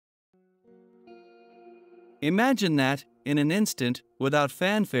Imagine that, in an instant, without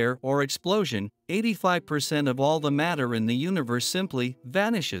fanfare or explosion, 85% of all the matter in the universe simply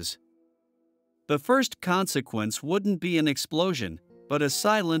vanishes. The first consequence wouldn't be an explosion, but a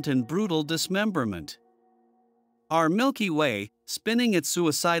silent and brutal dismemberment. Our Milky Way, spinning at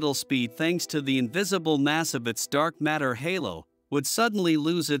suicidal speed thanks to the invisible mass of its dark matter halo, would suddenly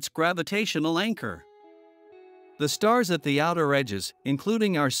lose its gravitational anchor. The stars at the outer edges,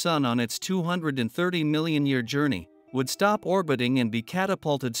 including our Sun on its 230 million year journey, would stop orbiting and be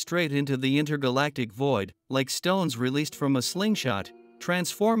catapulted straight into the intergalactic void, like stones released from a slingshot,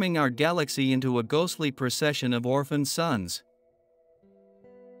 transforming our galaxy into a ghostly procession of orphaned suns.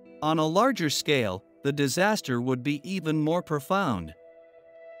 On a larger scale, the disaster would be even more profound.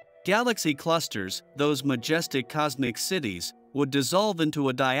 Galaxy clusters, those majestic cosmic cities, would dissolve into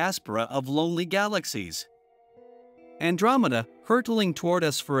a diaspora of lonely galaxies. Andromeda, hurtling toward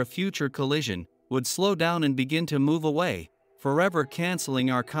us for a future collision, would slow down and begin to move away, forever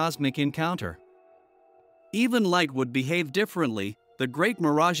canceling our cosmic encounter. Even light would behave differently. The great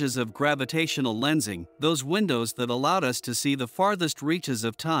mirages of gravitational lensing, those windows that allowed us to see the farthest reaches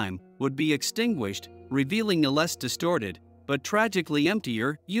of time, would be extinguished, revealing a less distorted, but tragically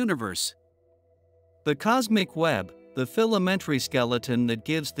emptier, universe. The cosmic web, the filamentary skeleton that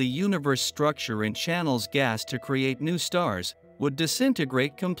gives the universe structure and channels gas to create new stars, would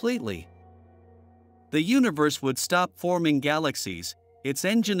disintegrate completely. The universe would stop forming galaxies, its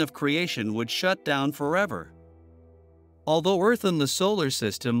engine of creation would shut down forever. Although Earth and the solar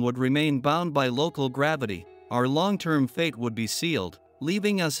system would remain bound by local gravity, our long-term fate would be sealed,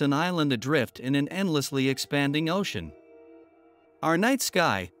 leaving us an island adrift in an endlessly expanding ocean. Our night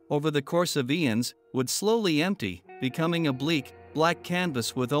sky, over the course of eons, would slowly empty, becoming a bleak, black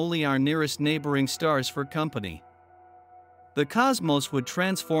canvas with only our nearest neighboring stars for company. The cosmos would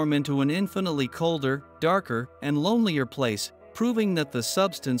transform into an infinitely colder, darker, and lonelier place, proving that the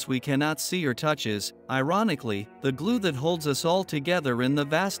substance we cannot see or touch is, ironically, the glue that holds us all together in the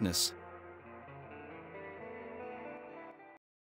vastness.